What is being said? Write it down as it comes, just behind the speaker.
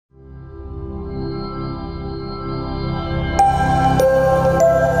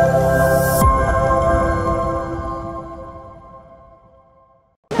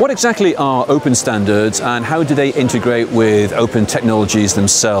What exactly are open standards and how do they integrate with open technologies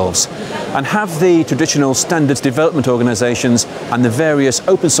themselves? And have the traditional standards development organizations and the various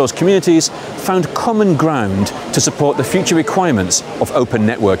open source communities found common ground to support the future requirements of open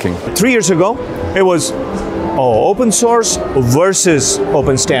networking? 3 years ago, it was open source versus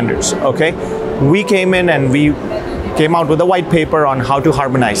open standards, okay? We came in and we came out with a white paper on how to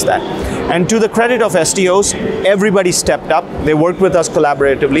harmonize that. And to the credit of STOs, everybody stepped up. They worked with us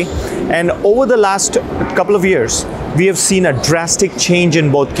collaboratively. And over the last couple of years, we have seen a drastic change in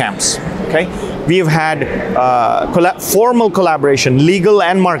both camps, okay? We have had formal collaboration, legal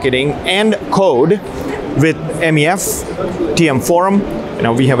and marketing and code with MEF, TM Forum. You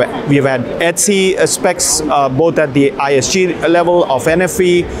know, we have had ETSI specs both at the ISG level of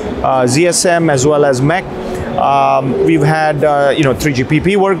NFE, ZSM as well as MEC. We've had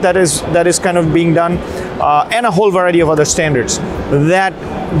 3GPP work that is kind of being done, and a whole variety of other standards that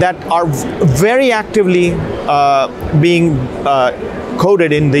are very actively being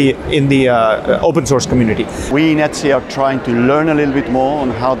coded in the open source community. We in ETSI are trying to learn a little bit more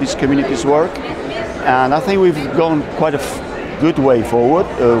on how these communities work, and I think we've gone quite a good way forward.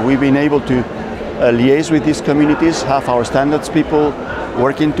 We've been able to liaise with these communities, have our standards people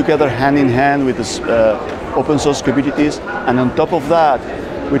working together hand in hand with the open source communities, and on top of that,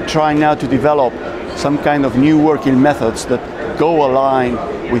 we're trying now to develop some kind of new working methods that go align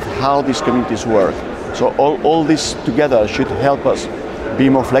with how these communities work. So all this together should help us be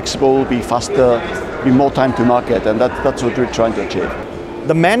more flexible, be faster, be more time to market, and that's what we're trying to achieve.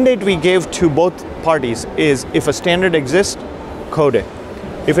 The mandate we gave to both parties is if a standard exists, code it.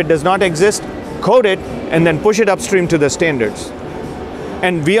 If it does not exist, code it and then push it upstream to the standards.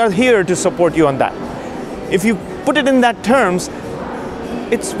 And we are here to support you on that. If you put it in that terms,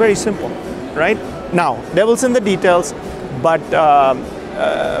 it's very simple, right? Now, devil's in the details, but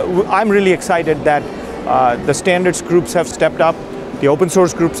I'm really excited that the standards groups have stepped up, the open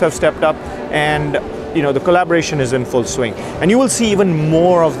source groups have stepped up, and the collaboration is in full swing. And you will see even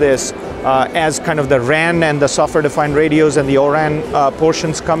more of this as kind of the RAN and the software-defined radios and the ORAN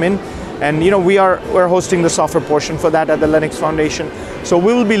portions come in. And we're hosting the software portion for that at the Linux Foundation. So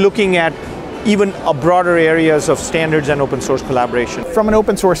we will be looking at even a broader areas of standards and open source collaboration. From an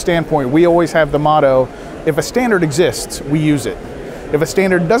open source standpoint, we always have the motto, if a standard exists, we use it. If a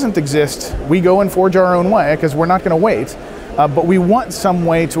standard doesn't exist, we go and forge our own way because we're not going to wait. But we want some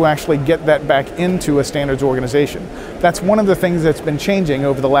way to actually get that back into a standards organization. That's one of the things that's been changing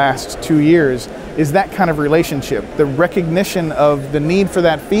over the last 2 years, is that kind of relationship, the recognition of the need for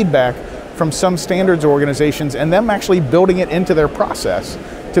that feedback from some standards organizations and them actually building it into their process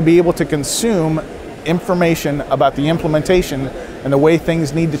to be able to consume information about the implementation and the way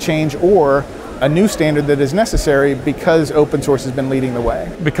things need to change, or a new standard that is necessary because open source has been leading the way.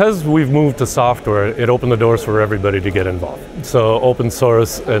 Because we've moved to software, it opened the doors for everybody to get involved. So open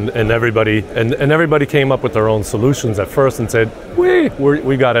source and everybody came up with their own solutions at first and said, we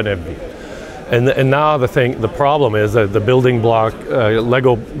got an MVP. And now the problem is that the building block,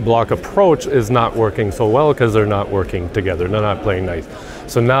 Lego block approach is not working so well because they're not working together, they're not playing nice.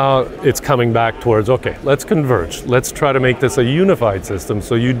 So now it's coming back towards, okay, let's converge. Let's try to make this a unified system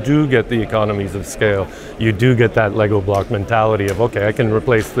so you do get the economies of scale. You do get that Lego block mentality of, okay, I can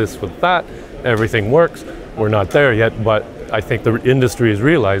replace this with that, everything works. We're not there yet, but I think the industry has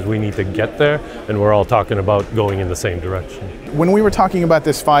realized we need to get there, and we're all talking about going in the same direction. When we were talking about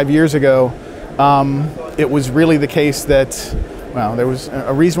this 5 years ago, it was really the case that, well, there was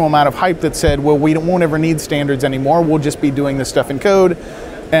a reasonable amount of hype that said, well, we won't ever need standards anymore. We'll just be doing this stuff in code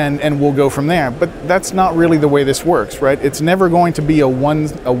and we'll go from there. But that's not really the way this works, right? It's never going to be a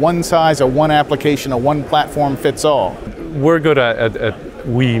one size, a one application, a one platform fits all. We're good at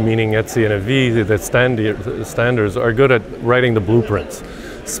we, meaning ETSI and AV, the standards are good at writing the blueprints,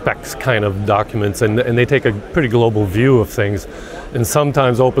 specs kind of documents, and they take a pretty global view of things. And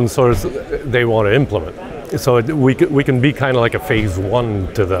sometimes open source, they want to implement. So we can be kind of like a phase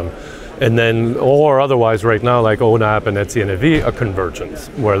one to them. And then, or otherwise right now, like ONAP and ETSI and AV, a convergence,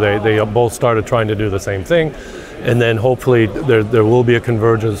 where they both started trying to do the same thing. And then hopefully there will be a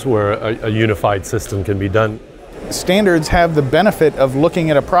convergence where a unified system can be done. Standards have the benefit of looking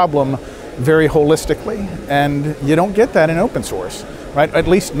at a problem very holistically, and you don't get that in open source, right? At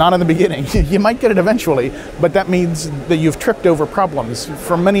least not in the beginning. You might get it eventually, but that means that you've tripped over problems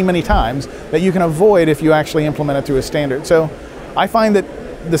for many, many times that you can avoid if you actually implement it through a standard. So I find that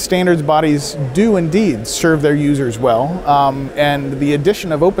the standards bodies do indeed serve their users well, and the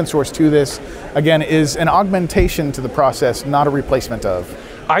addition of open source to this, again, is an augmentation to the process, not a replacement of.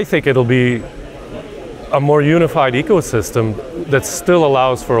 I think it'll be a more unified ecosystem that still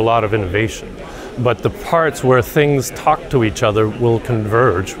allows for a lot of innovation. But the parts where things talk to each other will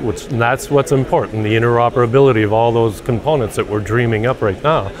converge, and that's what's important, the interoperability of all those components that we're dreaming up right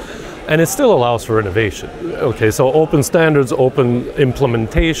now. And it still allows for innovation. Okay, so open standards, open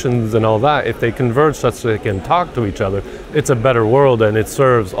implementations and all that, if they converge such that they can talk to each other, it's a better world, and it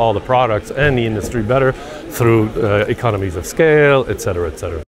serves all the products and the industry better through economies of scale, et cetera, et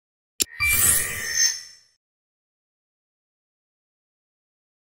cetera.